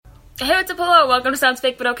Hey, what's up? Hello. Welcome to Sounds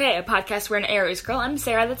Fake But Okay, a podcast where an Aries girl, I'm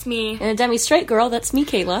Sarah, that's me, and a demi-straight girl, that's me,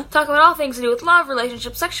 Kayla, talk about all things to do with love,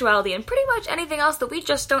 relationships, sexuality, and pretty much anything else that we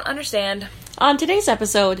just don't understand. On today's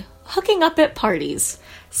episode, hooking up at parties.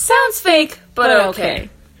 Sounds fake, but okay.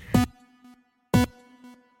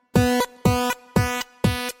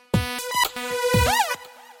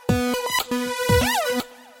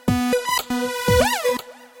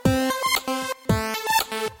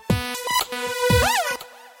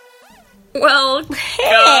 Well,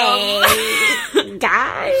 hey,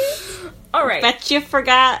 guys. All right. Bet you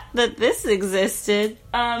forgot that this existed.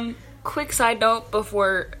 Quick side note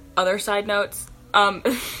before other side notes.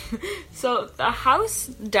 So the house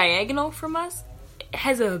diagonal from us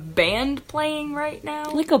has a band playing right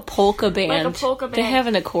now. Like a polka band. Like a polka band. They have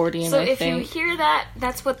an accordion, so I think. So if you hear that,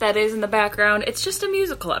 that's what that is in the background. It's just a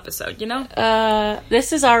musical episode, you know?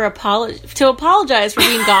 This is our to apologize for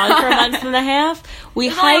being gone for a month and a half.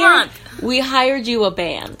 We hired you a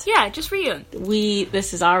band. Yeah, just for you.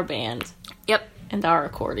 This is our band. Yep. And our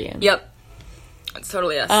accordion. Yep. It's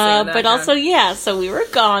totally us. But also, yeah, so we were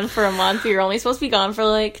gone for a month. We were only supposed to be gone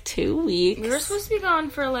for, 2 weeks. We were supposed to be gone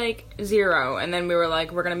for, 0, and then we were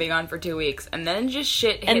like, we're gonna be gone for 2 weeks, and then just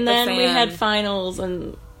shit hit the fan. And then we had finals,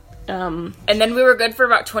 and then we were good for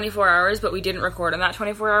about 24 hours, but we didn't record in that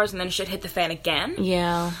 24 hours, and then shit hit the fan again.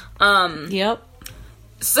 Yeah. Yep.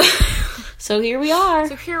 So here we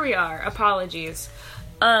are. Apologies.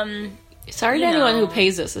 Sorry to anyone who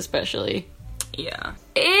pays us, especially. Yeah.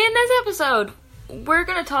 In this episode, we're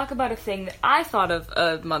going to talk about a thing that I thought of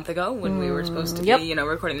a month ago when we were supposed to be,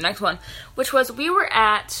 recording the next one, which was we were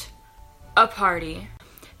at a party,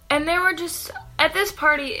 and there were just, at this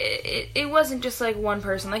party, it wasn't just, one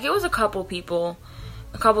person. It was a couple people,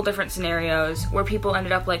 a couple different scenarios where people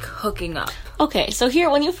ended up, hooking up. Okay, so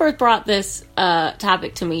here, when you first brought this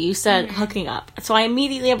topic to me, you said hooking up. So I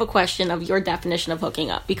immediately have a question of your definition of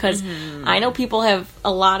hooking up, because I know people have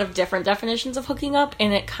a lot of different definitions of hooking up,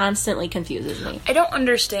 and it constantly confuses me. I don't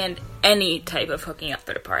understand any type of hooking up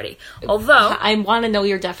at a party, although... I want to know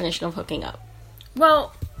your definition of hooking up.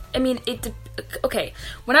 Well, I mean, okay,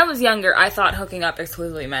 when I was younger, I thought hooking up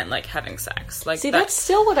exclusively meant, having sex. See, that's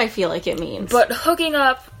still what I feel like it means. But hooking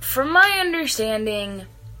up, from my understanding,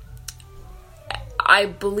 I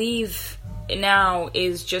believe now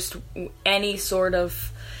is just any sort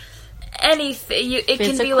of anything. It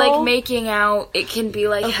can be making out. It can be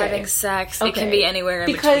having sex. Okay. It can be anywhere in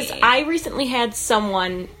between. Because I recently had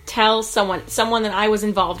someone tell someone that I was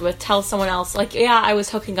involved with tell someone else, I was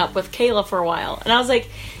hooking up with Kayla for a while. And I was like,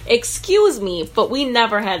 excuse me, but we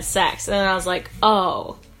never had sex. And then I was like,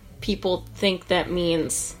 oh, people think that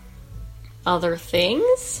means other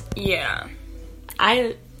things? Yeah.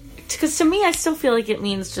 Because to me, I still feel like it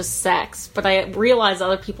means just sex, but I realize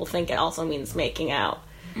other people think it also means making out.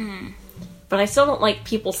 Mm. But I still don't like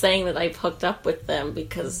people saying that I've hooked up with them,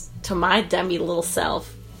 because to my demi little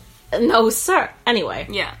self, no sir. Anyway.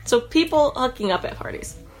 Yeah. So people hooking up at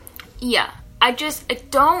parties. Yeah. I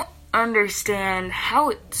don't understand how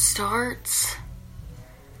it starts.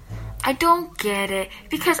 I don't get it.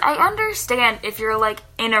 Because I understand if you're,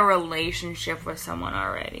 in a relationship with someone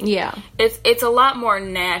already. Yeah. It's a lot more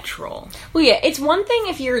natural. Well, yeah, it's one thing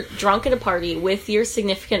if you're drunk at a party with your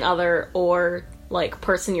significant other or,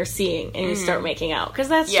 person you're seeing and you start making out. Because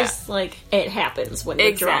that's just, it happens when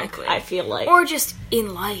you're drunk, I feel like. Or just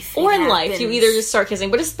in life. Or in life, you either just start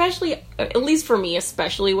kissing. But especially, at least for me,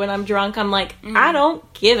 especially when I'm drunk, I'm like, I don't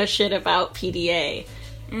give a shit about PDA.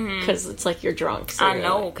 Because it's you're drunk. So I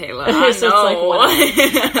know, Kayla. I know. So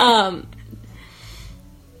it's whatever.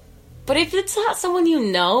 But if it's not someone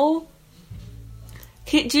you know,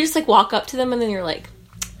 do you just walk up to them and then you're like,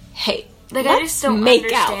 hey, I just don't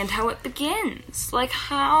understand how it begins.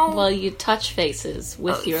 How? Well, you touch faces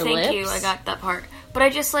with your lips. Thank you, I got that part. But I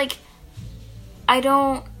just, I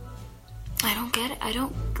don't get it. I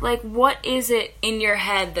don't, what is it in your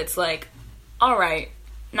head that's alright,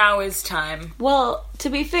 now is time? Well, to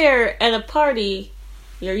be fair, at a party,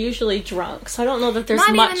 you're usually drunk, so I don't know that there's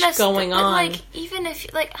much going on. Even if,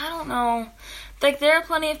 I don't know. There are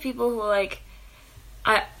plenty of people who,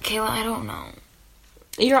 Kayla, I don't know.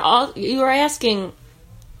 You are asking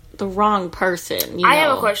the wrong person, I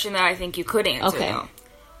have a question that I think you could answer, though.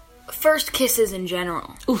 First kisses in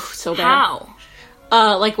general. Oof, so bad.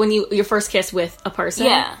 How? When your first kiss with a person?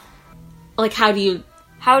 Yeah.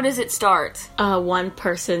 How does it start? One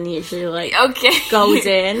person usually, okay. goes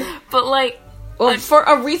in. But, Well, for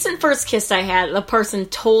a recent first kiss I had, the person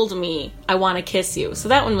told me, I want to kiss you. So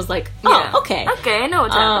that one was like, oh, okay. Okay, I know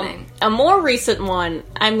what's happening. A more recent one,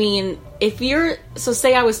 I mean, if you're... So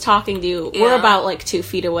say I was talking to you, we're about, like, 2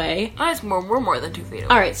 feet away. We're more than 2 feet away.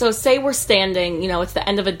 Alright, so say we're standing, it's the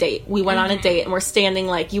end of a date. We went on a date, and we're standing,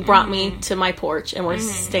 like, you brought me to my porch, and we're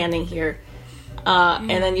standing here. And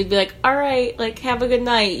then you'd be like, alright, like, have a good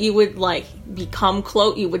night. You would, like, come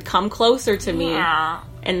closer to me. Yeah.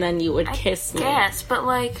 And then you would kiss me. Yes, but,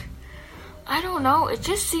 like, I don't know. It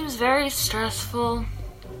just seems very stressful.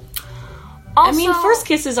 Also, I mean, first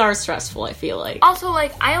kisses are stressful, I feel like. Also,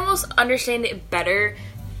 like, I almost understand it better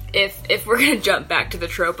if we're gonna jump back to the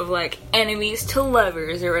trope of, like, enemies to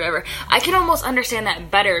lovers or whatever. I can almost understand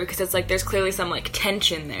that better because it's like there's clearly some, like,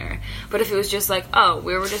 tension there. But if it was just like, oh,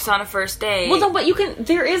 we were just on a first date. Well, no, but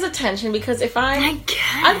there is a tension because if I guess.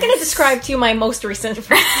 I'm gonna describe to you my most recent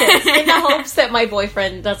first kiss in the hopes that my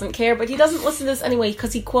boyfriend doesn't care, but he doesn't listen to this anyway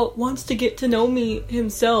because he, quote, wants to get to know me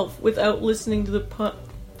himself without listening to the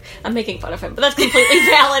I'm making fun of him, but that's completely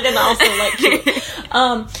valid and also, like,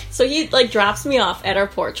 true. So he, like, drops me off at our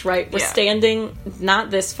porch, right? We're standing not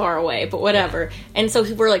this far away, but whatever. And so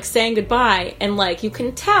we're, like, saying goodbye, and, like, you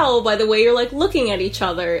can tell by the way you're, like, looking at each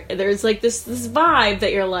other, there's, like, this vibe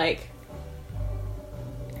that you're, like,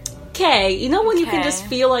 okay, when you can just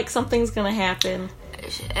feel like something's gonna happen?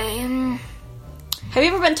 Have you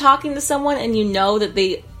ever been talking to someone and you know that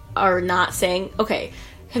they are not saying, okay...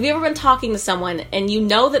 Have you ever been talking to someone and you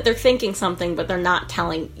know that they're thinking something, but they're not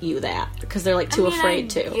telling you that because they're, like, too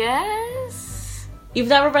afraid to? Yes. You've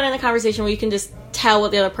never been in a conversation where you can just tell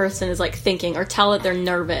what the other person is, like, thinking or tell that they're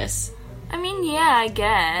nervous? I mean, yeah, I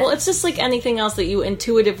guess. Well, it's just like anything else that you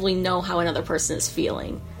intuitively know how another person is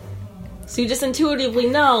feeling. So you just intuitively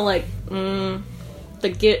know, like,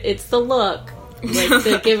 it's the look. Like,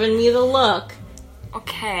 they're giving me the look.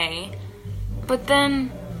 Okay. But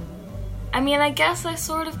then... I mean, I guess I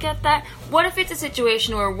sort of get that. What if it's a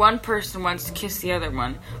situation where one person wants to kiss the other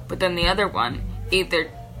one, but then the other one either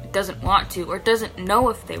doesn't want to or doesn't know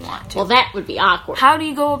if they want to? Well, that would be awkward. How do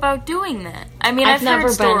you go about doing that? I mean, I've never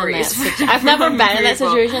been in that I've never been in that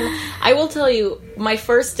situation. I will tell you, my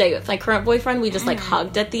first date with my current boyfriend, we just, like,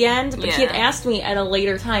 hugged at the end, but he had asked me at a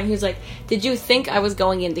later time, he was like, did you think I was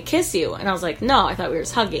going in to kiss you? And I was like, no, I thought we were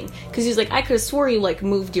just hugging. Because he was like, I could have swore you, like,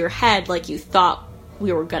 moved your head like you thought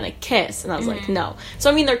we were gonna kiss, and I was like, no. So,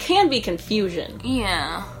 I mean, there can be confusion.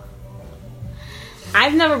 Yeah.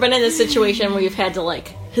 I've never been in a situation where you've had to,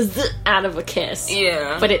 like, out of a kiss.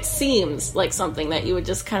 Yeah. But it seems like something that you would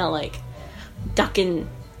just kind of, like, duck and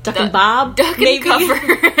bob. Duck and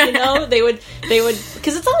cover. They would,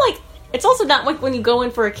 because it's also not like when you go in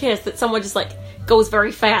for a kiss that someone just, like, goes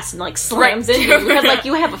very fast and, like, slams into you, because, like,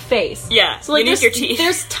 you have a face. Yeah, so, like, you need your teeth.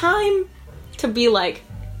 There's time to be like,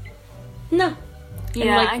 no. And,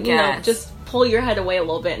 yeah, like, I guess. just pull your head away a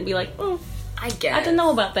little bit and be like, I guess. I don't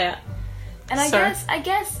know about that. And I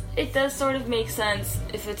guess it does sort of make sense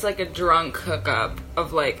if it's, like, a drunk hookup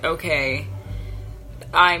of, like, okay,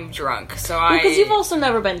 I'm drunk, so because you've also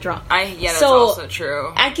never been drunk. That's also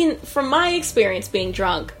true. From my experience being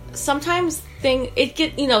drunk, sometimes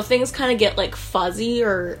things kind of get, like, fuzzy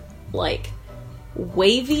or, like,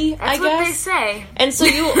 wavy, That's I guess. what they say. And so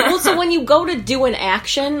so when you go to do an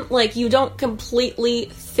action, like, you don't completely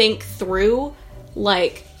think through,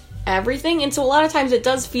 like, everything. And so a lot of times it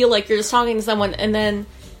does feel like you're just talking to someone and then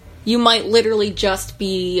you might literally just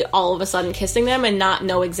be all of a sudden kissing them and not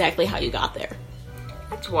know exactly how you got there.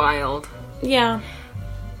 That's wild. Yeah.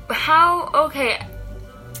 Okay.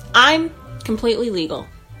 I'm completely legal.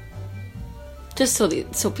 Just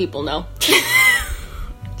so people know.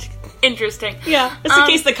 Interesting. Yeah, just in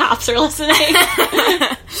case the cops are listening.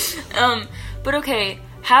 But okay,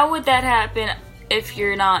 how would that happen if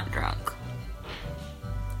you're not drunk?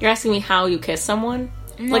 You're asking me how you kiss someone?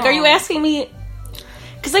 No. Like, are you asking me...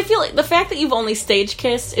 Because I feel like the fact that you've only stage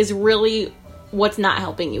kissed is really what's not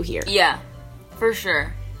helping you here. Yeah, for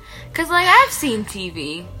sure. Because, like, I've seen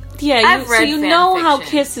TV. Yeah, so you know how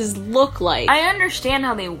kisses look like. I understand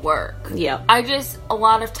how they work. Yeah. I just, a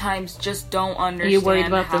lot of times, just don't understand. Are you worried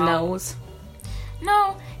about the nose?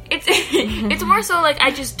 No. It's more so, like,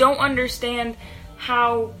 I just don't understand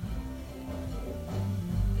how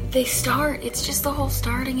they start. It's just the whole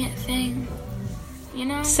starting it thing. You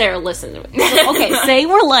know? Sarah, listen to me. Okay, say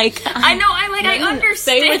we're like... I know, I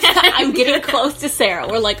understand. I'm getting close to Sarah.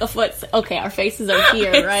 We're like a foot... Okay, our faces are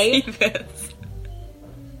here, right? See this.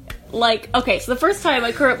 Like, okay, so the first time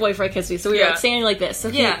my current boyfriend kissed me, so we were, like, standing like this. So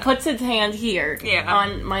he puts his hand here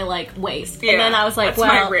on my, like, waist. Yeah. And then I was like, that's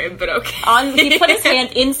my rib, but okay. He put his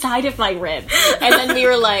hand inside of my rib. And then we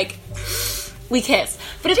were like, we kissed.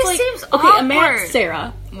 But it it's just seems okay, awkward. imagine,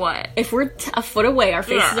 Sarah. What? If we're a foot away, our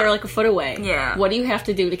faces are like a foot away. Yeah. What do you have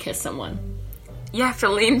to do to kiss someone? You have to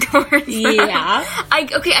lean towards them. Yeah. I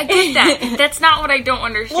get that. That's not what I don't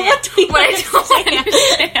understand. Well, what do you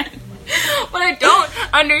understand? What I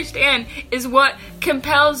don't understand is what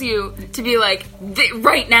compels you to be like,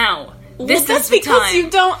 right now. This that's is the because time. you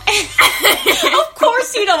don't. Of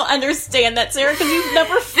course, you don't understand that, Sarah, because you've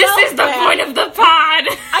never felt This is the that. point of the pod.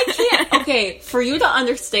 I can't. Okay, for you to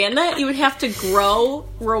understand that, you would have to grow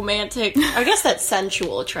romantic. I guess that's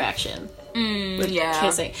sensual attraction. With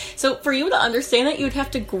kissing. So for you to understand that, you would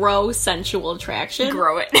have to grow sensual attraction.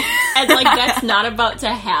 Grow it. And like that's not about to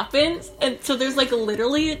happen. And so there's like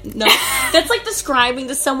literally no. That's like describing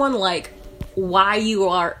to someone like why you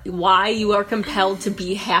are compelled to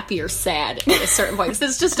be happy or sad at a certain point. 'Cause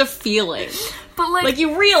it's just a feeling. But like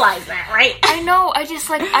you realize that, right? I know. I just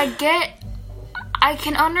I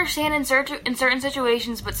can understand in certain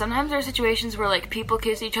situations, but sometimes there are situations where, like, people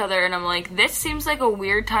kiss each other, and I'm like, this seems like a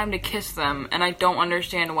weird time to kiss them, and I don't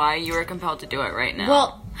understand why you are compelled to do it right now.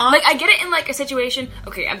 Well, like, I get it in, like, a situation...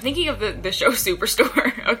 Okay, I'm thinking of the show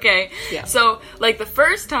Superstore, okay? Yeah. So, like, the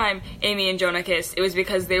first time Amy and Jonah kissed, it was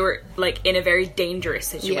because they were, like, in a very dangerous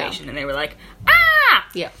situation, and they were like, ah!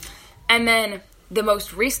 Yeah. And then the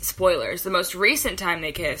most recent time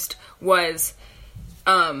they kissed was,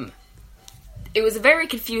 it was a very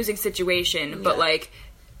confusing situation, but, like,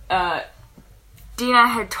 Dina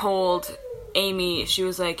had told Amy, she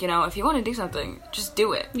was like, you know, if you want to do something, just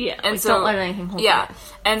do it. Yeah, and like, so, don't let anything hold you back.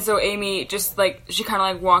 And so Amy just, like, she kind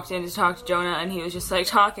of, like, walked in to talk to Jonah, and he was just, like,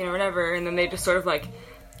 talking or whatever, and then they just sort of, like,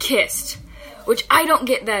 kissed. Which, I don't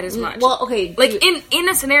get that as much. Well, okay. Like, in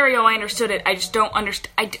a scenario, I understood it, I just don't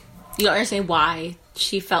understand... You don't understand why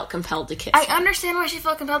she felt compelled to kiss him. I understand why she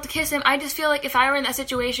felt compelled to kiss him. I just feel like if I were in that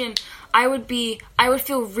situation, I would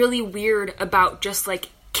feel really weird about just, like,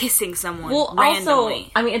 kissing someone randomly.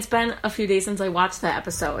 Also, I mean, it's been a few days since I watched that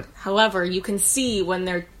episode. However, you can see when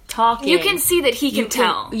they're talking. You can see that he can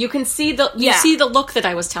tell. You can see see the look that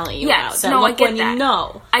I was telling you about. That no, look I get when that. You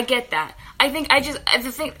know. I get that. I think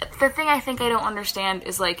the thing I think I don't understand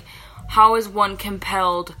is, like, how is one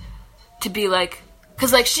compelled to be like,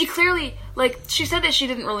 because, like, she clearly, like, she said that she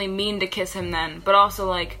didn't really mean to kiss him then, but also,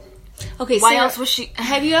 like, okay, why Sarah, else was she?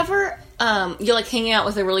 Have you ever you're like hanging out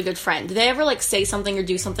with a really good friend? Do they ever like say something or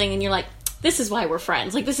do something and you're like, this is why we're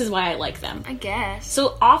friends, like, this is why I like them? I guess.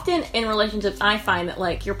 So often in relationships, I find that,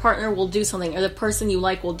 like, your partner will do something or the person you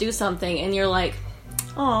like will do something and you're like,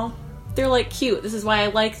 oh, they're, like, cute, this is why I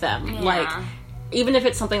like them. Yeah. Like, even if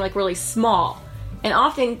it's something, like, really small. And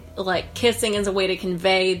often, like, kissing is a way to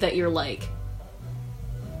convey that you're, like,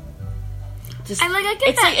 just, I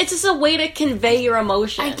get that. Like, it's just a way to convey your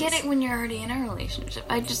emotions. I get it when you're already in a relationship.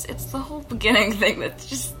 It's the whole beginning thing that's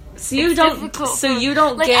just... So you don't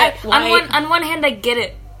like, get why... On one hand, I get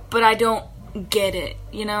it, but I don't get it,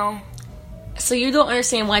 you know? So you don't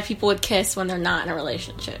understand why people would kiss when they're not in a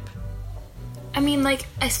relationship. I mean, like,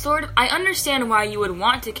 I understand why you would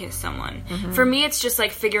want to kiss someone. Mm-hmm. For me, it's just,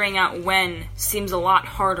 like, figuring out when seems a lot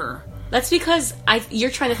harder. That's because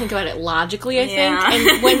you're trying to think about it logically, I think.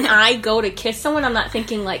 And when I go to kiss someone, I'm not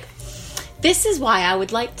thinking, like, this is why I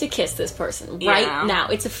would like to kiss this person right now.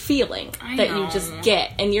 It's a feeling that you just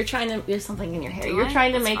get. And you're trying to... There's something in your hair. You're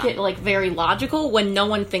trying to make it, like, very logical when no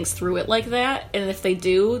one thinks through it like that. And if they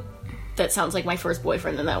do, that sounds like my first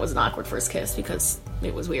boyfriend, and that was an awkward first kiss because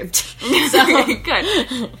it was weird. So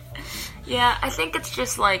good. Yeah, I think it's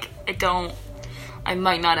just, like, I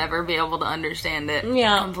might not ever be able to understand it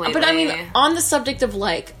completely. But I mean, on the subject of,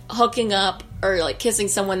 like, hooking up or, like, kissing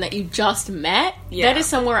someone that you just met, that is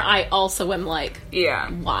somewhere I also am like,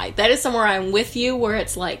 why? That is somewhere I'm with you where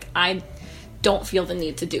it's like, I don't feel the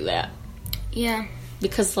need to do that. Yeah.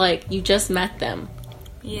 Because, like, you just met them.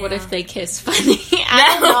 Yeah. What if they kiss funny?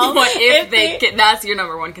 I don't know. What if they that's your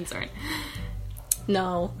number one concern.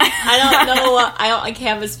 No. I don't know. I don't, like,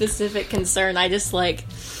 have a specific concern. I just, like,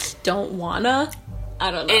 don't wanna.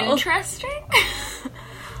 I don't know. Interesting?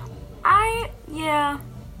 I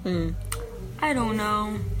don't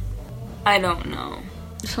know.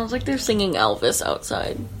 It sounds like they're singing Elvis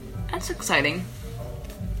outside. That's exciting.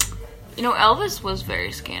 You know, Elvis was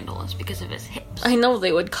very scandalous because of his hips. I know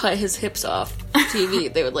they would cut his hips off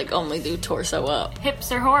TV. They would, like, only do torso up.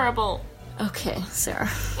 Hips are horrible. Okay, Sarah.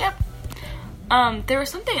 Yep. There was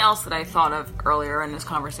something else that I thought of earlier in this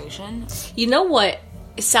conversation. You know what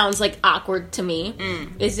sounds, like, awkward to me?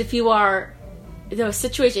 Is if you are... The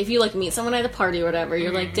situation, if you, like, meet someone at a party or whatever,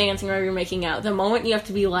 you're, like, dancing or you're making out, the moment you have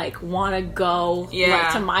to be, like, want to go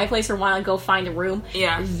like, to my place or want to go find a room,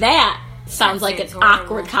 that sounds like an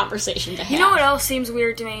awkward conversation to have. You know what else seems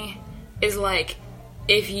weird to me? Is, like,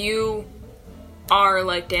 if you are,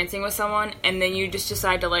 like, dancing with someone, and then you just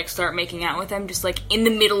decide to, like, start making out with them, just, like, in the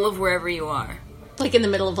middle of wherever you are. Like, in the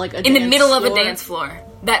middle of, like, in the middle of a dance floor.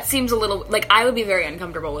 That seems a little... Like, I would be very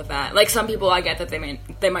uncomfortable with that. Like, some people, I get that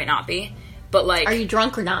they might not be. But, like... Are you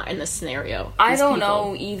drunk or not in this scenario? I don't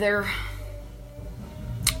know either.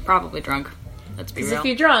 Probably drunk. Let's be real. If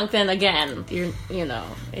you're drunk, then again, you know,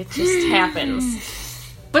 it just happens.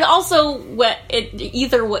 But also,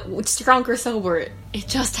 it's drunk or sober, it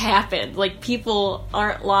just happened. Like, people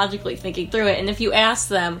aren't logically thinking through it. And if you ask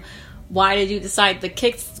them, why did you decide to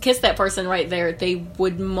kiss that person right there, they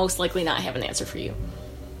would most likely not have an answer for you.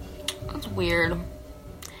 That's weird.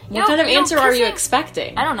 What kind of answer are you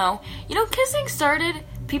expecting? I don't know. You know, kissing started...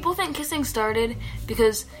 People think kissing started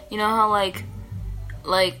because, you know how, like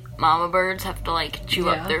mama birds have to, like, chew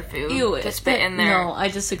up their food to spit in there? No, I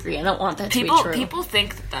disagree. I don't want that to be true. People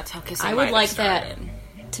think that's how kissing I would like that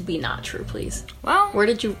to be not true, please. Well... Where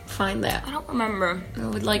did you find that? I don't remember. I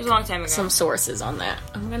would like it was a long time ago. Some sources on that.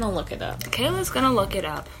 I'm gonna look it up. Kayla's gonna look it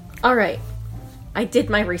up. Alright. I did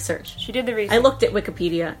my research. She did the research. I looked at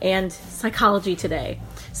Wikipedia and Psychology Today.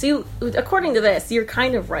 So, according to this, you're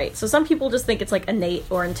kind of right. So some people just think it's, like, innate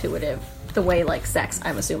or intuitive, the way, like, sex,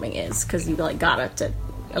 I'm assuming, is, because you, like, got it to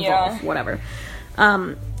evolve, whatever.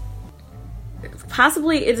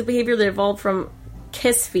 Possibly it's a behavior that evolved from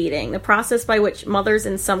kiss feeding, the process by which mothers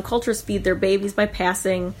in some cultures feed their babies by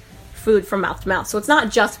passing food from mouth to mouth. So it's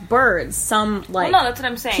not just birds. Some, like, no, that's what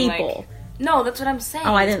I'm saying. People. Like, no, that's what I'm saying.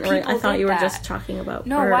 Oh, I didn't. I thought you were just talking about.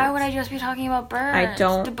 No, birds. why would I just be talking about birds? I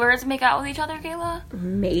don't. Do birds make out with each other, Kayla?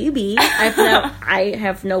 Maybe. I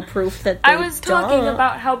have no proof that they I was talking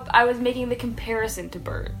about how I was making the comparison to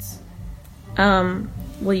birds.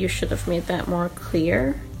 Well, you should have made that more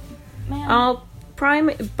clear. Man.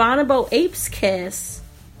 Bonobo apes kiss.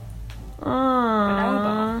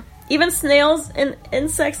 Aww. Even snails and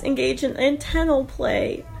insects engage in antennal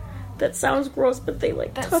play. That sounds gross, but they,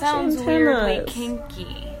 like, touch antennas. That sounds weirdly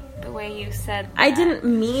kinky, the way you said that. I didn't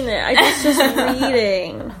mean it. I was just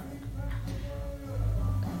reading.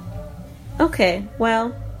 Okay,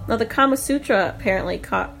 well, now the Kama Sutra apparently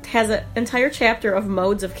has an entire chapter of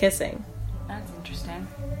modes of kissing. That's interesting.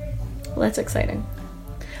 Well, that's exciting.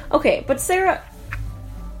 Okay, but Sarah,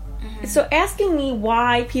 so asking me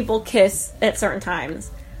why people kiss at certain times,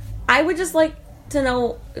 I would just like to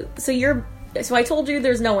know, so I told you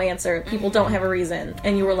there's no answer. People don't have a reason.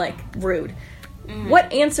 And you were like, rude.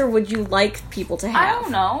 What answer would you like people to have? I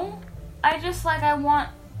don't know. I want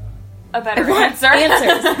a better answer.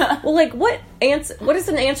 Answers. Well, like, what is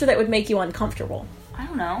an answer that would make you uncomfortable? I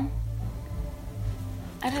don't know.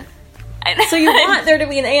 So you want there to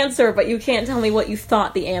be an answer, but you can't tell me what you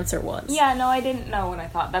thought the answer was. Yeah, no, I didn't know what I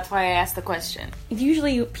thought. That's why I asked the question.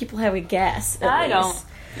 Usually people have a guess. I don't.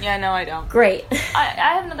 Yeah, no, I don't. Great. I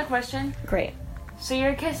have another question. Great. So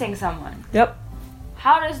you're kissing someone. Yep.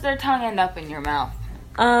 How does their tongue end up in your mouth?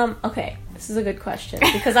 Okay. This is a good question.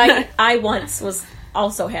 Because I once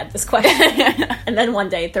also had this question. And then one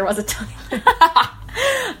day there was a tongue.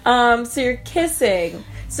 So you're kissing.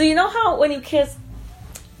 So you know how when you kiss...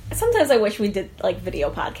 Sometimes I wish we did, like, video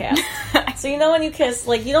podcasts. So you know when you kiss,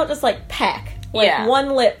 like, you don't just, like, peck. Like,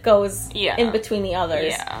 one lip goes in between the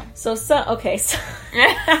others. Yeah. So Kayla's,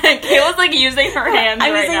 like, using her hands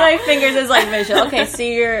I'm using my fingers as, like, visual. Okay, so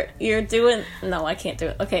you're doing... No, I can't do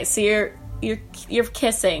it. Okay, so you're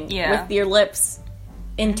kissing with your lips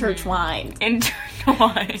intertwined.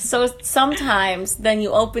 So sometimes then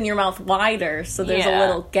you open your mouth wider, so there's a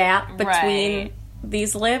little gap between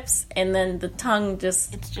these lips, and then the tongue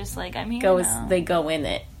just... It's just like, I'm here goes. now. They go in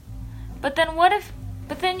it. But then what do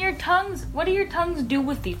your tongues do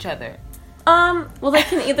with each other? Well, they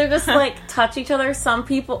can either just, like, touch each other. Some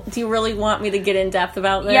people... Do you really want me to get in depth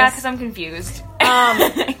about this? Yeah, because I'm confused.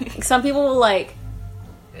 Some people will, like,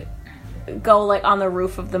 go, like, on the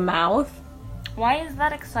roof of the mouth. Why is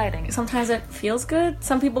that exciting? Sometimes it feels good.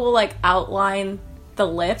 Some people will, like, outline the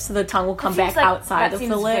lips, so the tongue will come back outside of the lip.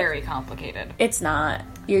 That seems very complicated. It's not.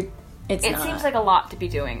 It seems like a lot to be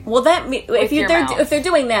doing. Well, if they're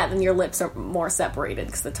doing that, then your lips are more separated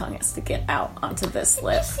because the tongue has to get out onto this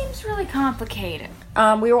lip. It just seems really complicated.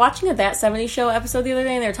 We were watching a That 70s Show episode the other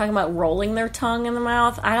day, and they were talking about rolling their tongue in the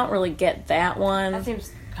mouth. I don't really get that one. That seems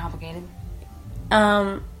complicated.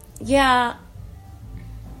 Yeah.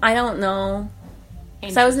 I don't know.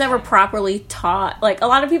 So I was never properly taught. Like, a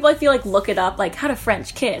lot of people, I feel like, look it up, like, how to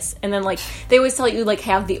French kiss. And then, like, they always tell you, like,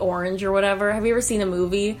 have the orange or whatever. Have you ever seen a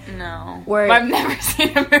movie? No. Where I've never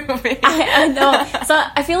seen a movie. I know. So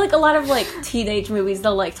I feel like a lot of, like, teenage movies,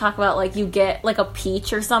 they'll, like, talk about, like, you get, like, a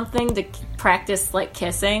peach or something to practice, like,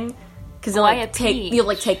 kissing. Because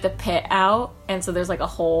you take the pit out, and so there's like a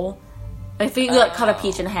hole. I think you like cut a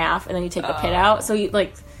peach in half, and then you take the pit out. So you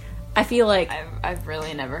like, I feel like I've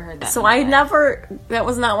really never heard that. So that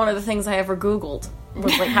was not one of the things I ever Googled,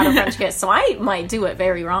 was like how to French kiss. So I might do it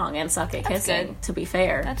very wrong and suck at kissing. Good. To be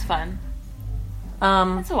fair, that's fun.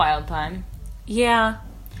 It's a wild time. Yeah.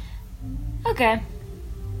 Okay.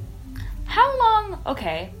 How long?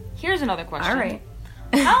 Okay. Here's another question. All right.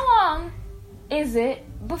 How long is it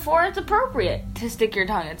before it's appropriate to stick your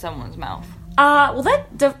tongue in someone's mouth? Well,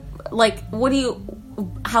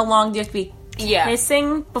 how long do you have to be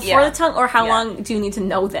kissing before the tongue, or how long do you need to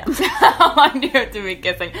know them? How long do you have to be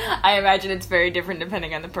kissing? I imagine it's very different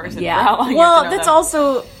depending on the person. Yeah. For how long well, you have to know that's them.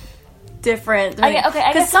 Also different. Okay,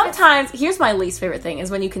 because sometimes, here's my least favorite thing,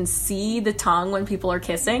 is when you can see the tongue when people are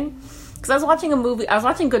kissing. Because I was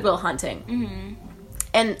watching Good Will Hunting. Mm-hmm.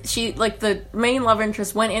 And she, like, the main love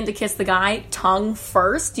interest went in to kiss the guy, tongue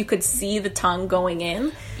first. You could see the tongue going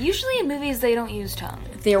in. Usually in movies, they don't use tongue.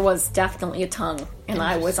 There was definitely a tongue, and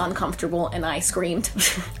I was uncomfortable, and I screamed.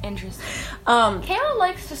 Interesting. Kayla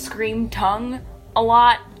likes to scream tongue a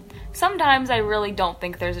lot. Sometimes I really don't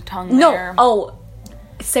think there's a tongue there. Oh,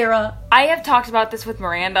 Sarah. I have talked about this with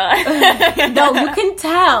Miranda. No, you can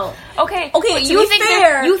tell. Okay, but you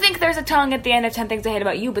think there's a tongue at the end of 10 Things I Hate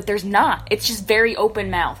About You, but there's not. It's just very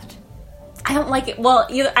open-mouthed. I don't like it. Well,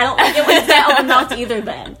 I don't like it when it's that open-mouthed either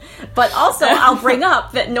then. But also, I'll bring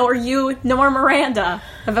up that nor you nor Miranda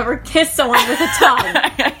have ever kissed someone with a tongue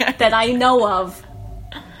that I know of.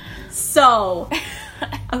 So,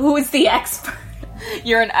 who is the expert?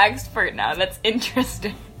 You're an expert now. That's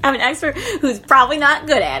interesting. I'm an expert who's probably not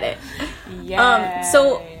good at it. Yeah.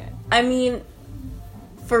 So, I mean,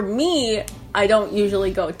 for me, I don't usually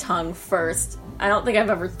go tongue first. I don't think I've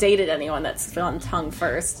ever dated anyone that's gone tongue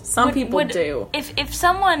first. Some people do. If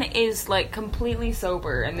someone is, like, completely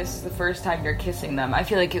sober and this is the first time you're kissing them, I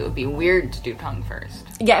feel like it would be weird to do tongue first.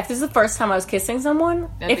 Yeah, if this is the first time I was kissing someone,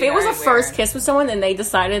 if it was a first kiss with someone and they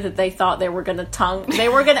decided that they thought they were gonna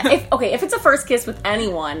if it's a first kiss with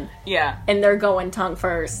anyone, yeah, and they're going tongue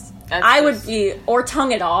first, I would be, or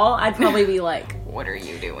tongue at all, I'd probably be like, what are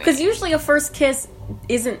you doing? Because usually a first kiss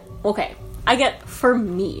isn't, okay, I get, for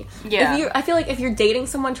me. Yeah. I feel like if you're dating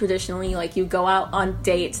someone traditionally, like, you go out on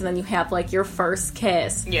dates and then you have, like, your first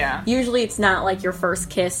kiss. Yeah. Usually it's not like your first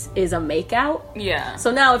kiss is a makeout. Yeah. So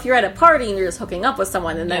now if you're at a party and you're just hooking up with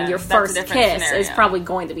someone and then your first kiss scenario. is probably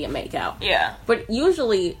going to be a makeout. Yeah. But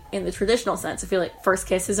usually, in the traditional sense, I feel like first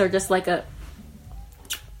kisses are just like a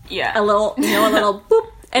little boop.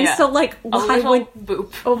 And so, like,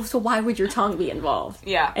 why would your tongue be involved?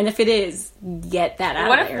 Yeah. And if it is, get that out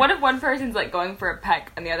of there. What if one person's, like, going for a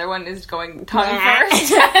peck and the other one is going tongue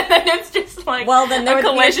first? And then it's just, like, well, then there a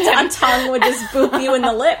collision. A tongue would just boop you in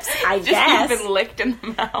the lips, I guess. Just been licked in the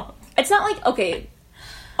mouth. It's not like, okay,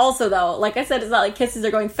 also, though, like I said, it's not like kisses are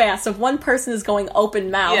going fast. So if one person is going open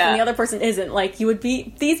mouth and the other person isn't, like,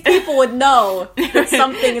 these people would know that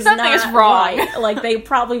something is not wrong. right. Like, they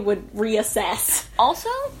probably would reassess. Also,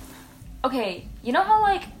 okay, you know how,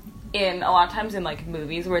 like, in a lot of times in, like,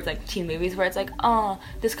 movies where it's, like, teen movies where it's like, oh,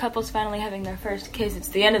 this couple's finally having their first kiss. It's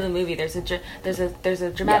the end of the movie. There's a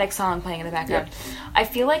dramatic song playing in the background. I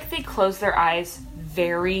feel like they close their eyes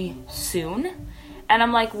very soon. And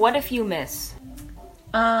I'm like, what if you miss?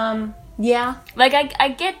 Yeah. Like, I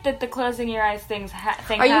get that the closing your eyes thing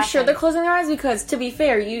Are you sure they're closing their eyes? Because, to be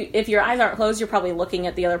fair, if your eyes aren't closed, you're probably looking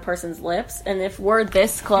at the other person's lips. And if we're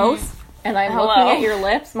this close, and I'm looking at your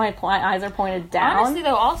lips, my eyes are pointed down. Honestly,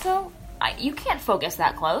 though, also, you can't focus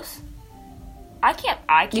that close. I can't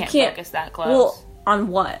focus that close. Well, on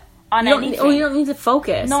what? On anything. You don't need to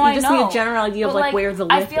focus. No, you just need a general idea of, like, where the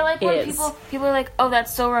lip is. I feel like when people are like, oh,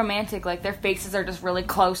 that's so romantic, like, their faces are just really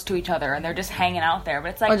close to each other, and they're just hanging out there,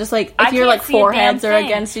 but it's like... Or just, like, if your, like, foreheads are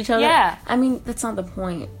against each other. Yeah. I mean, that's not the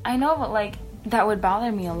point. I know, but, like, that would bother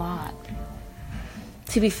me a lot.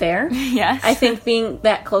 To be fair, yes. I think being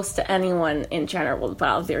that close to anyone in general will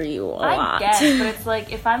bother you a lot. I guess, but it's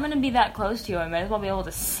like, if I'm going to be that close to you, I might as well be able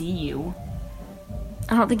to see you.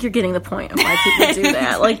 I don't think you're getting the point of why people do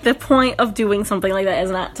that. Like, the point of doing something like that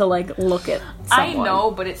is not to, like, look at someone. I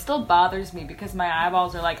know, but it still bothers me because my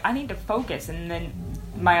eyeballs are like, I need to focus, and then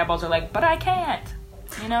my eyeballs are like, but I can't.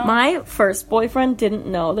 You know? My first boyfriend didn't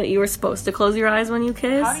know that you were supposed to close your eyes when you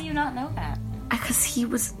kiss. How do you not know that? Because he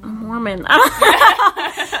was Mormon.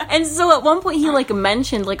 And so at one point he, like,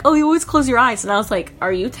 mentioned, like, oh, you always close your eyes. And I was like,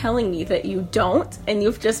 are you telling me that you don't? And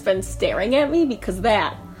you've just been staring at me? Because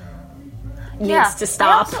that needs to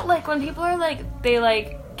stop. I also, like, when people are, like, they,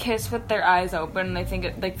 like, kiss with their eyes open, and I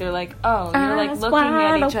think, like, they're like, oh, you're, like, looking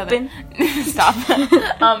at each other.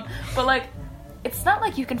 Stop. But, like, it's not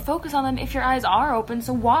like you can focus on them if your eyes are open,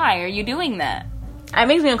 so why are you doing that? It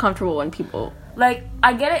makes me uncomfortable when people... Like,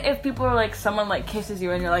 I get it if people are like, someone like kisses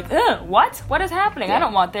you and you're like, ugh, what? What is happening? Yeah. I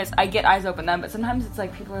don't want this. I get eyes open then, but sometimes it's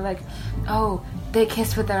like people are like, oh, they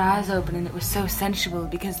kissed with their eyes open and it was so sensual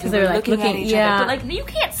because they were like, looking at each other. But like, you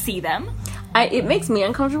can't see them. It makes me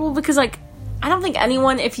uncomfortable because like, I don't think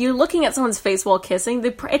anyone, if you're looking at someone's face while kissing,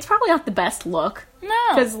 it's probably not the best look. No.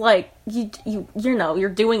 Because, like, you know,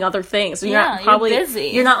 you're doing other things. So you're busy.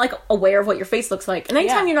 You're not, like, aware of what your face looks like. And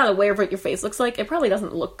anytime you're not aware of what your face looks like, it probably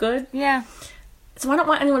doesn't look good. Yeah. So I don't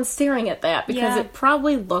want anyone staring at that because I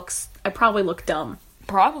probably look dumb.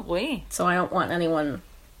 Probably. So I don't want anyone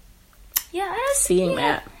seeing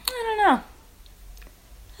that. I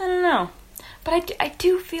don't know. But I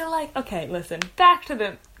do feel like, okay, listen, back to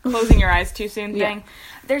the closing your eyes too soon thing.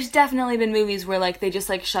 There's definitely been movies where like they just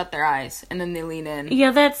like shut their eyes and then they lean in.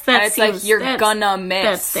 Yeah, that's it's like you're gonna miss.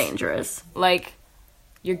 That's dangerous. Like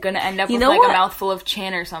you're gonna end up with like a mouthful of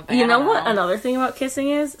chin or something. You know what another thing about kissing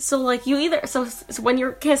is? So like so when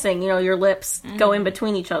you're kissing, you know, your lips go in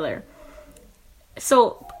between each other.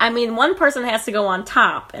 So I mean, one person has to go on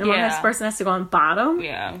top and one person has to go on bottom.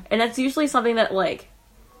 Yeah. And that's usually something that like,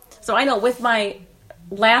 so I know with my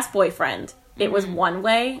last boyfriend, it was one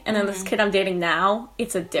way, and then this kid I'm dating now,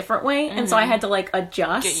 it's a different way, and so I had to, like,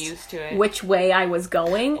 adjust get used to it. Which way I was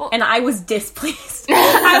going, and I was displeased.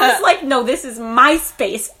 I was like, no, this is my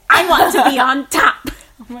space. I want to be on top.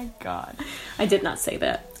 Oh my god. I did not say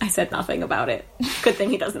that. I said nothing about it. Good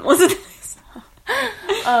thing he doesn't listen to this.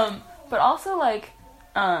 But also, like,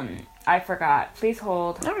 I forgot. Please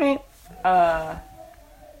hold. All right.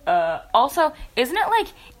 Also, isn't it, like,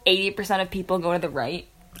 80% of people go to the right?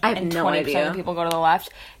 I have no idea. And 20% of people go to the left.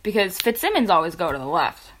 Because Fitzsimmons always go to the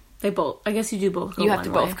left. They both. I guess you do both go You have to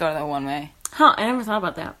both go to the one way. Huh, I never thought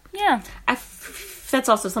about that. Yeah. That's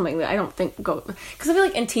also something that I don't think go... Because I feel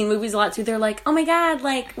like in teen movies a lot, too, they're like, oh my god,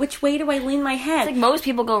 like, which way do I lean my head? It's like most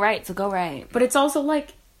people go right, so go right. But it's also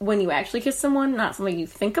like, when you actually kiss someone, not something you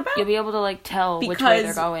think about. You'll be able to, like, tell which way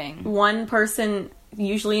they're going. One person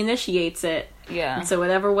usually initiates it. Yeah. And so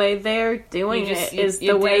whatever way they're doing it is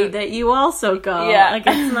the way that you also go. Yeah. Like,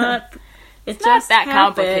 it's not... It's just not that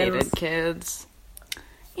complicated, kids.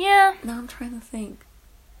 Yeah. No, I'm trying to think.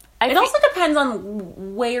 It also depends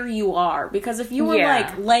on where you are, because if you were,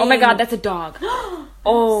 like, laying... Oh my god, that's a dog.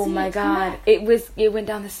 Oh my god. It went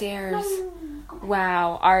down the stairs. No.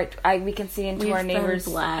 Wow. We can see into our neighbor's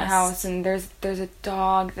house, and there's a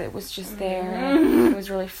dog that was just there. It was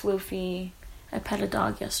really floofy. I pet a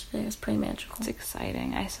dog yesterday. It was pretty magical. It's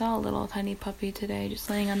exciting. I saw a little tiny puppy today just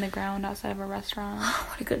laying on the ground outside of a restaurant.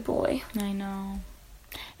 What a good boy. I know.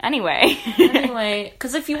 Anyway,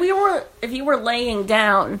 because if you were laying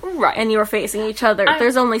down, right, and you were facing each other,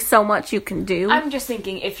 there's only so much you can do. I'm just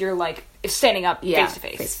thinking if you're like standing up face to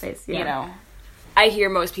face, you know. I hear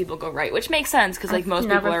most people go right, which makes sense because like most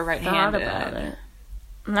people are right-handed. About it.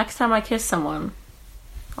 Next time I kiss someone,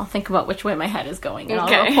 I'll think about which way my head is going, and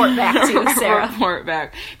I'll report back to you, Sarah. Report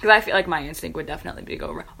back, because I feel like my instinct would definitely be to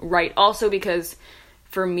go right. Also, because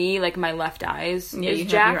for me, like my left eyes is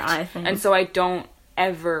jacked, and so I don't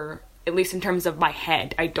ever, at least in terms of my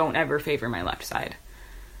head, I don't ever favor my left side.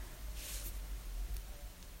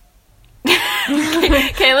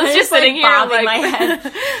 Kayla's just sitting here, like, my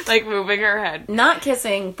head. Like moving her head. Not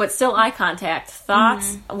kissing, but still eye contact.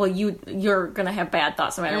 Thoughts? Well, you're gonna have bad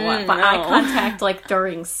thoughts no matter what. But eye contact, like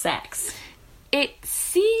during sex.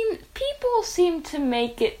 People seem to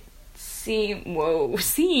make it seem.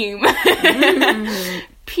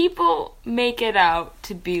 People make it out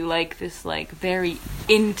to be like this, like very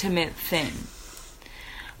intimate thing.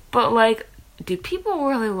 But like, do people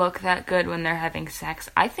really look that good when they're having sex?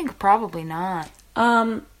 I think probably not.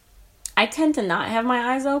 I tend to not have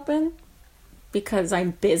my eyes open because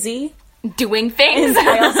I'm busy doing things. And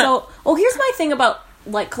I also, here's my thing about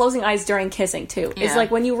like closing eyes during kissing too. Is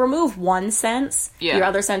like when you remove one sense, your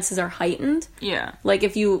other senses are heightened. Yeah. Like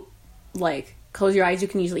if you like close your eyes, you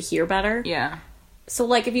can usually hear better. Yeah. So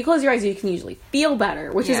like if you close your eyes, you can usually feel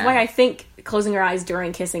better, which is why I think closing your eyes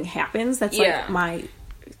during kissing happens. That's like my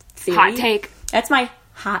theory. Hot take. That's my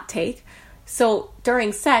hot take. So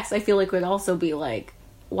during sex, I feel like it would also be like,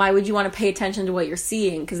 why would you want to pay attention to what you're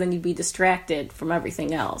seeing? Because then you'd be distracted from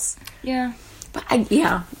everything else. Yeah. But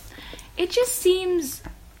it just seems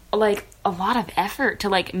like a lot of effort to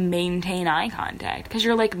like maintain eye contact because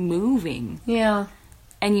you're like moving. Yeah.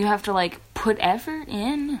 And you have to like put effort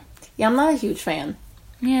in. Yeah, I'm not a huge fan.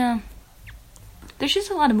 Yeah. There's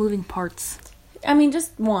just a lot of moving parts. I mean,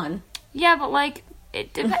 just one. Yeah, but like,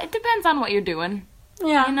 it depends on what you're doing.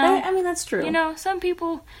 Yeah, you know? I mean, that's true. You know, some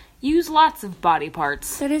people use lots of body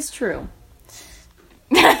parts. That is true.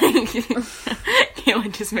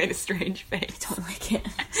 Kayla just made a strange face. I don't like it.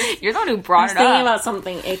 You're the one who brought it up. I was thinking about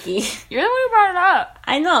something icky. You're the one who brought it up.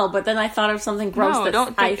 I know, but then I thought of something gross that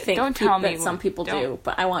some people don't. do,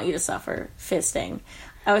 but I want you to suffer. Fisting.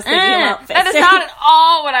 I was thinking about fisting. That is not at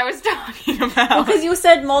all what I was talking about. Because you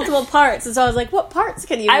said multiple parts, and so I was like, what parts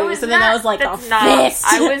can you use? And then I was like, a fist.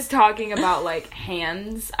 I was talking about, like,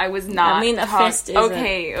 hands. I was not I mean, a fist is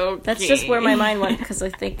Okay. That's just where my mind went, because I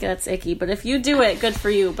think that's icky. But if you do it, good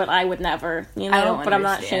for you, but I would never, you know? But I'm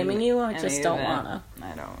not shaming you, I just don't wanna.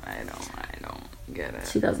 I don't get it.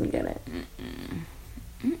 She doesn't get it.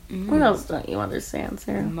 What else don't you understand,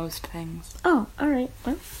 Sarah? Most things. Oh, alright.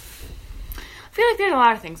 Well, I feel like there's a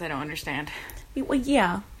lot of things I don't understand. well,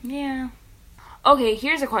 yeah. Yeah. Okay,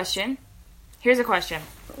 here's a question.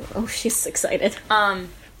 Oh, she's excited.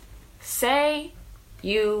 Say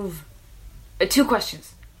you've... 2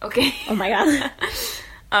 questions, okay? Oh my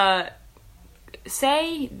god.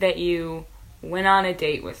 Say that you went on a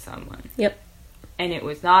date with someone. Yep. And it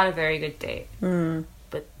was not a very good date.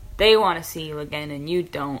 But they want to see you again and you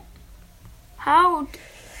don't. How...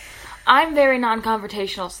 I'm very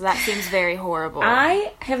non-confrontational, so that seems very horrible.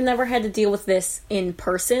 I have never had to deal with this in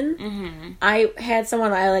person. Mm-hmm. I had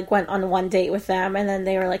someone, I, like, went on one date with them, and then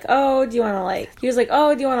they were like, oh, do you want to, like... He was like,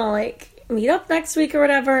 oh, do you want to, like, meet up next week or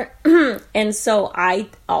whatever? And so I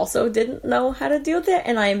also didn't know how to deal with it,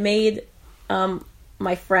 and I made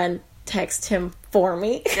my friend text him for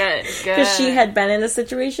me. Good. Because she had been in a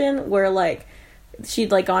situation where, like...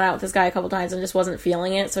 She'd, like, gone out with this guy a couple times and just wasn't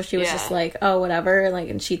feeling it, so she was just like, oh, whatever, and, like,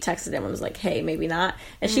 and she texted him and was like, hey, maybe not,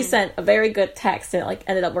 and she sent a very good text, and it, like,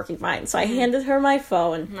 ended up working fine, so I handed her my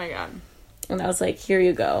phone, oh my god, and I was like, here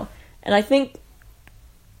you go, and I think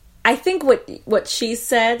what she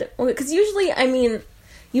said, because usually, I mean,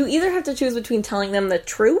 you either have to choose between telling them the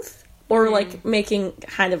truth, or, like, making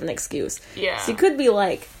kind of an excuse, so you could be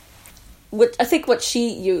like, I think what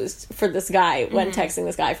she used for this guy when texting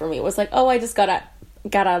this guy for me was like, oh, I just got out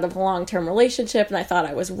of a long-term relationship and I thought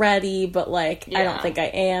I was ready, but, like, I don't think I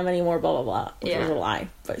am anymore, blah, blah, blah. Which was a lie,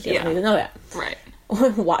 but he doesn't need to know that. Right.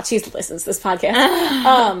 Watch, he listens to this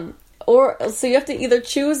podcast. So you have to either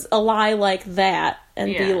choose a lie like that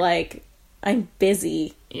and be like, I'm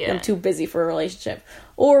busy. I'm too busy for a relationship.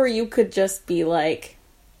 Or you could just be like,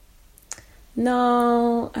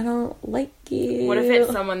 no, I don't like you. What if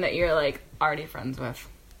it's someone that you're, like, already friends with?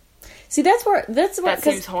 See, that's what that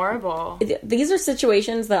seems horrible. These are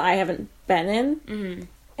situations that I haven't been in,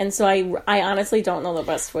 and so I honestly don't know the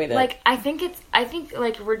best way to. Like, I think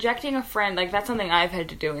like rejecting a friend, like, that's something I've had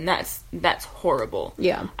to do, and that's horrible.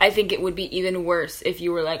 Yeah, I think it would be even worse if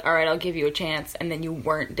you were like, all right, I'll give you a chance, and then you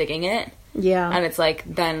weren't digging it. Yeah, and it's like,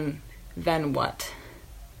 then what?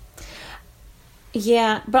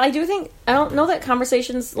 Yeah, but I do think, I don't know that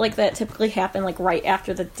conversations like that typically happen, like, right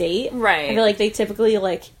after the date. Right. I feel like they typically,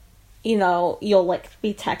 like, you know, you'll, like,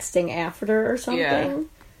 be texting after or something. Yeah.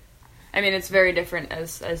 I mean, it's very different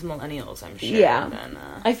as millennials, I'm sure. Yeah.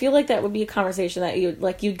 I feel like that would be a conversation that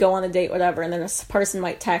you'd go on a date, whatever, and then a person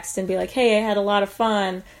might text and be like, hey, I had a lot of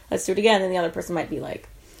fun, let's do it again, and the other person might be like,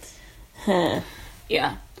 huh.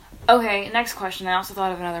 Yeah. Okay, next question. I also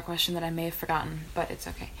thought of another question that I may have forgotten, but it's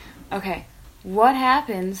okay. Okay. What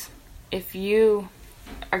happens if you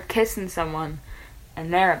are kissing someone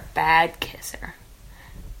and they're a bad kisser?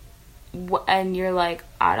 And you're like,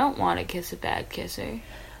 I don't want to kiss a bad kisser.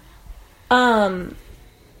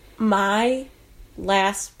 My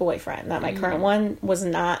last boyfriend, not my current one, was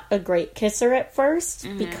not a great kisser at first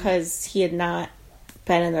because he had not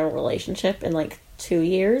been in a relationship in, like, 2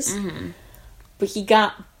 years. But he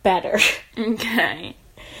got better. Okay.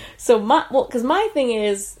 So, because my thing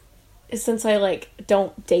is since I, like,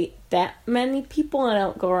 don't date that many people and I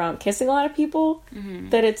don't go around kissing a lot of people,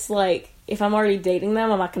 that it's like, if I'm already dating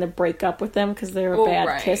them, I'm not going to break up with them because they're a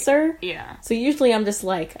bad kisser. Yeah. So usually I'm just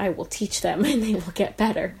like, I will teach them and they will get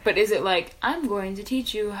better. But is it like, I'm going to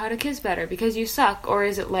teach you how to kiss better because you suck? Or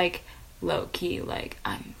is it like, low-key, like,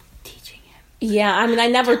 I'm teaching him? Yeah, I mean,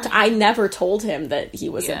 I never told him that he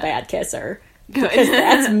was a bad kisser. Good. Because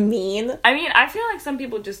that's mean. I mean, I feel like some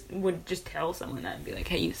people would just tell someone that and be like,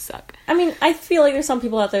 hey, you suck. I mean, I feel like there's some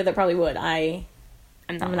people out there that probably would. I'm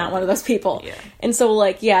not one of those people. Yeah. And so,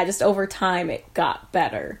 like, yeah, just over time it got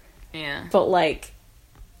better. Yeah. But, like,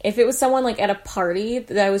 if it was someone, like, at a party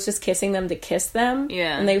that I was just kissing them to kiss them,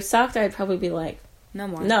 and they sucked, I'd probably be like, no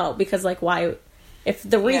more. No, because, like, why... If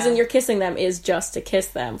the reason you're kissing them is just to kiss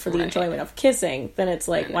them for the enjoyment of kissing, then it's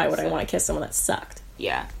like, why would I want to kiss someone that sucked?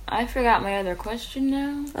 Yeah. I forgot my other question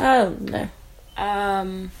now. Oh, no.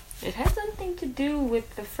 It has something to do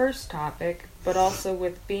with the first topic, but also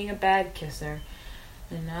with being a bad kisser.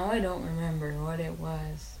 And now I don't remember what it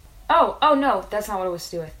was. Oh, no, that's not what it was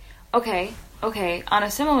to do with. Okay, on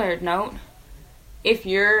a similar note, if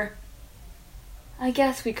you're... I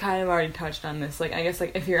guess we kind of already touched on this. Like, I guess,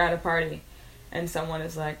 like, if you're at a party and someone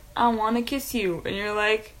is like, I want to kiss you, and you're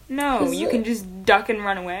like, no, you can just duck and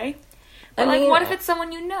run away. But, like, what if it's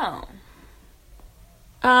someone you know?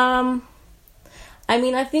 I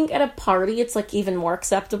mean, I think at a party it's, like, even more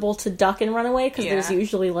acceptable to duck and run away, because there's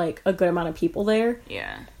usually, like, a good amount of people there.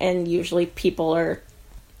 Yeah. And usually people are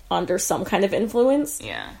under some kind of influence.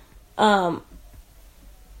 Yeah.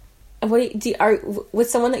 With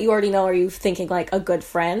someone that you already know, are you thinking, like, a good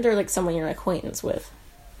friend, or, like, someone you're an acquaintance with?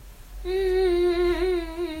 I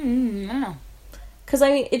don't know. Because,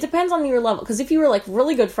 I mean, it depends on your level. Because if you were, like,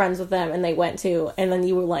 really good friends with them and they went to, and then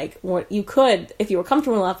you were, like, you could, if you were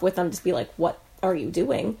comfortable enough with them, just be like, what are you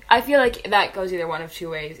doing? I feel like that goes either one of two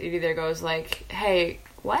ways. It either goes, like, hey,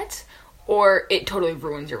 what? Or it totally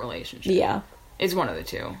ruins your relationship. Yeah. It's one of the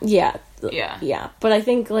two. Yeah. Yeah. Yeah. But I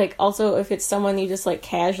think, like, also, if it's someone you just, like,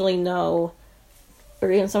 casually know,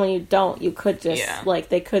 or even someone you don't, you could just, like,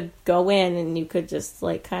 they could go in and you could just,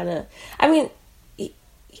 like, kind of... I mean,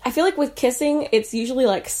 I feel like with kissing, it's usually,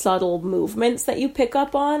 like, subtle movements that you pick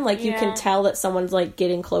up on. Like, you can tell that someone's, like,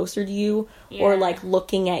 getting closer to you or, like,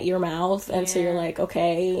 looking at your mouth. And so you're like,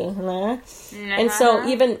 okay. And so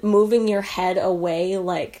even moving your head away,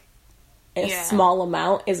 like, a small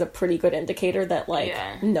amount is a pretty good indicator that, like,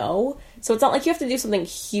 no. So it's not like you have to do something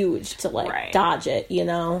huge to, like, dodge it, you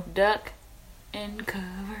know? Duck and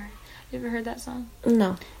cover. You ever heard that song?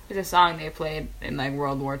 No. It's a song they played in, like,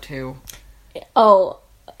 World War II. Oh,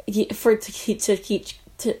 to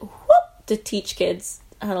teach kids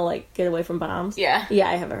how to, like, get away from bombs. Yeah. Yeah,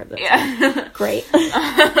 I haven't heard that. Yeah. Great.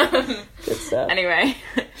 Good stuff. Anyway.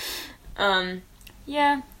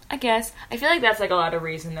 Yeah, I guess. I feel like that's, like, a lot of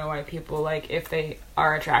reason, though, why people, like, if they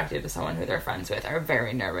are attracted to someone who they're friends with, are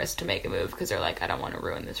very nervous to make a move, because they're like, I don't want to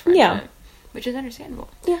ruin this friendship. Yeah. Which is understandable.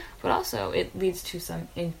 Yeah. But also, it leads to some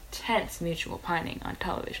intense mutual pining on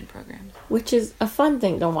television programs. Which is a fun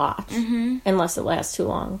thing to watch. Mm-hmm. Unless it lasts too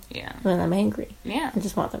long. Yeah. Then I'm angry. Yeah. I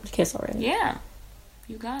just want them to kiss already. Yeah.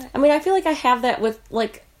 You got it. I mean, I feel like I have that with,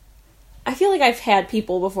 like... I feel like I've had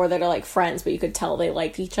people before that are, like, friends, but you could tell they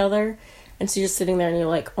liked each other. And so you're just sitting there and you're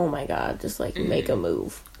like, oh my god, just, like, make a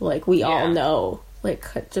move. Like, we all know. Like,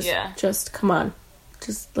 just come on.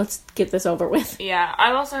 Just, let's get this over with. Yeah,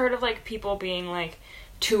 I've also heard of, like, people being, like,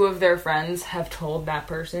 two of their friends have told that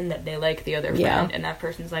person that they like the other friend, and that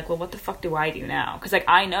person's like, well, what the fuck do I do now? Because, like,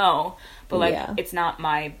 I know, but, like, it's not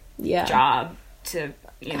my job to,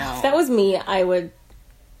 you know... If that was me, I would...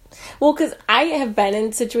 Well, because I have been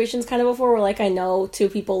in situations kind of before where, like, I know two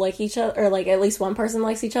people like each other, or, like, at least one person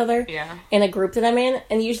likes each other in a group that I'm in,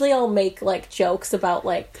 and usually I'll make, like, jokes about,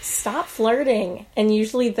 like, stop flirting, and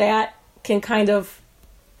usually that can kind of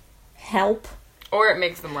help. Or it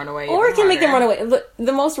makes them run away. Or it can make them run away.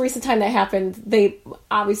 The most recent time that happened, they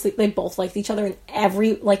both liked each other, and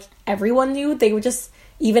everyone knew. They were just,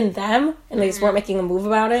 even them, and they just weren't making a move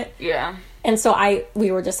about it. Yeah. And so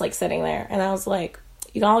we were just, like, sitting there, and I was like,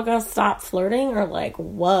 you all gonna stop flirting, or, like,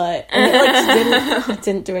 what? And it, like,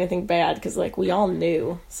 didn't do anything bad, because, like, we all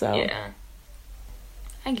knew, so. Yeah.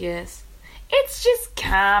 I guess. It's just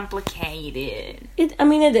complicated. It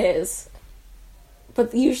is.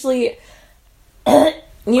 But usually I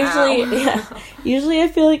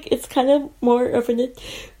feel like it's kind of more of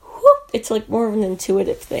it's like more of an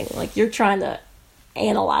intuitive thing. Like, you're trying to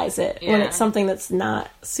analyze it when it's something that's not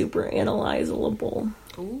super analyzable.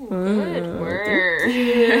 Ooh, good word.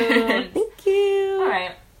 Thank you.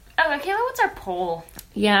 Alright. Okay, Kayla, what's our poll?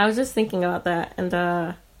 Yeah, I was just thinking about that, and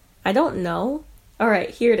I don't know.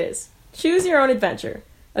 Alright, here it is. Choose your own adventure.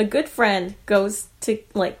 A good friend goes to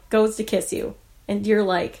kiss you. And you're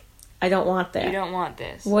like, I don't want that. You don't want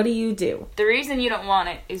this. What do you do? The reason you don't want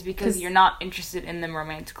it is because you're not interested in them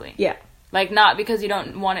romantically. Yeah. Like, not because you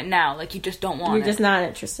don't want it now. Like, you just don't want it. You're just not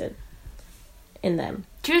interested in them.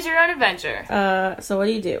 Choose your own adventure. So what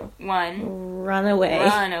do you do? 1. Run away.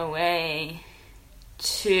 Run away.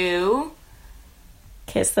 2.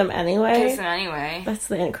 Kiss them anyway. Kiss them anyway. That's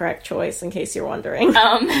the incorrect choice, in case you're wondering.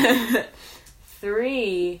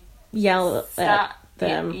 3. Yell at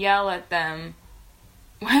them. Yell at them.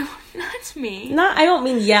 Why not me? I don't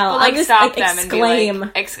mean yell. But, like, I just stop them exclaim.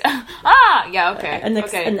 And be like, yeah, okay. An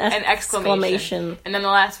An exclamation. And then the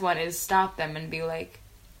last one is stop them and be like,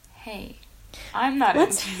 hey, I'm not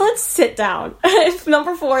Let's sit down.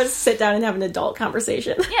 Number 4 is sit down and have an adult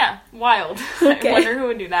conversation. Yeah, wild. Okay. I wonder who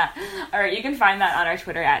would do that. Alright, you can find that on our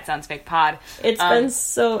Twitter @SoundsFakePod. It's been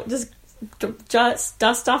so... Just just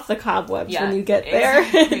dust off the cobwebs when you get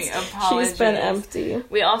exactly. there. She's been empty.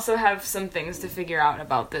 We also have some things to figure out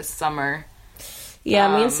about this summer.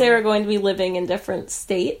 Yeah, me and Sarah are going to be living in different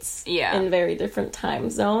states. Yeah. In very different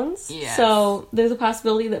time zones. Yes. So there's a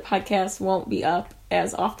possibility that podcasts won't be up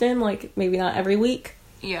as often, like maybe not every week.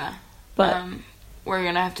 Yeah. But we're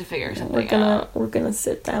gonna have to figure something out. We're gonna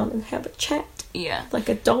sit down and have a chat. Yeah. Like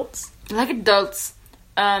adults. But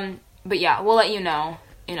yeah, we'll let you know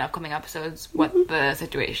in upcoming episodes what the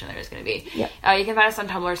situation there is going to be. Yeah. You can find us on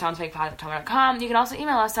Tumblr, soundsfakepod.tumblr.com. You can also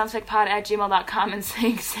email us, soundsfakepod@gmail.com, and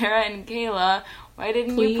saying, Sarah and Kayla, why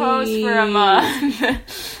didn't you post for a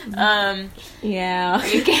month? Yeah.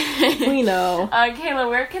 We know. Kayla,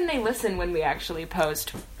 where can they listen when we actually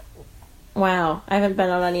post? Wow. I haven't been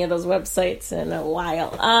on any of those websites in a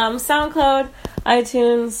while. SoundCloud,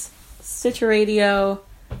 iTunes, Stitcher Radio,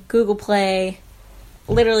 Google Play,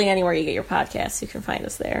 literally anywhere you get your podcasts, you can find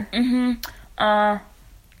us there. Yeah,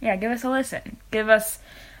 give us a listen.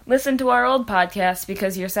 Listen to our old podcasts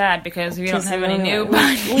because you're sad because we don't have any new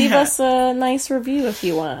podcasts. Leave us a nice review if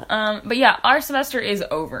you want. But yeah, our semester is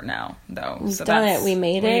over now, though. We've done it. We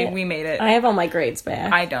made it. We made it. I have all my grades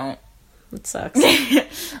back. I don't. It sucks.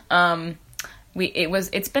 For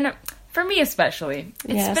me especially,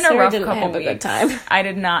 it's been Sarah a rough didn't couple have weeks. A good time. I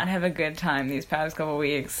did not have a good time these past couple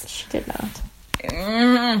weeks. She did not.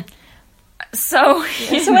 So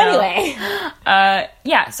anyway.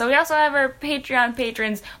 So we also have our Patreon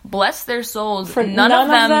patrons. Bless their souls. None of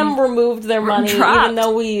them removed their money, dropped. even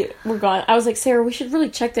though we were gone. I was like, Sarah, we should really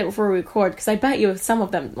check that before we record, because I bet you some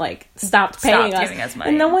of them, stopped paying us. Giving us money.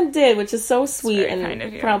 And no one did, which is so sweet and kind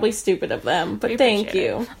of probably stupid of them. But thank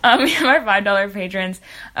you. We have our $5 patrons.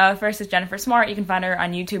 First is Jennifer Smart. You can find her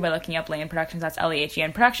on YouTube by looking up Lehan Productions. That's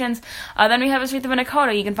Lehan Productions. Then we have Asritha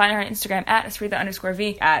Vinakota. You can find her on Instagram at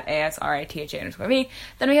Asritha_V, at ASRITHA_V.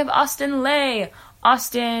 Then we have Austin Lay.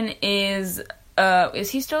 Austin is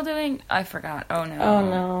he still doing? I forgot. Oh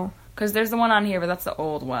no. Because there's the one on here, but that's the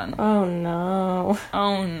old one. Oh no.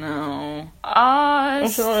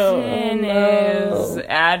 Austin is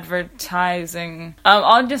advertising.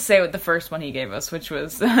 I'll just say what the first one he gave us, which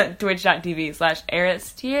was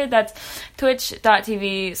twitch.tv/ArisTier. That's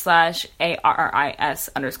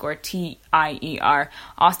twitch.tv/ARRIS_TIER.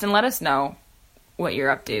 Austin, let us know what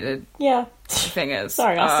your updated thing is.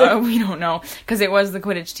 Sorry, Austin. We don't know, because it was the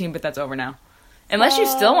Quidditch team, but that's over now. Unless you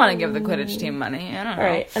still want to give the Quidditch team money. I don't know.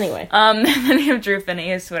 Alright, anyway. Then we have Drew Finney.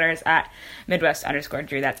 His Twitter is at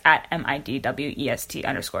Midwest_Drew. That's at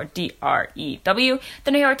MIDWEST_DREW.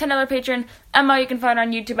 Then we have our $10 patron, Emma. You can find her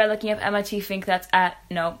on YouTube by looking up Emma T. Fink. That's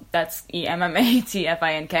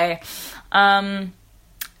EMMATFINK.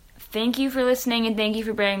 Thank you for listening, and thank you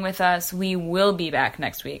for bearing with us. We will be back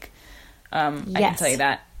next week. I can tell you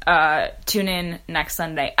that. Tune in next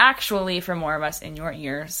Sunday, actually, for more of us in your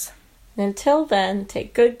ears. Until then,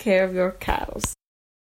 take good care of your cows.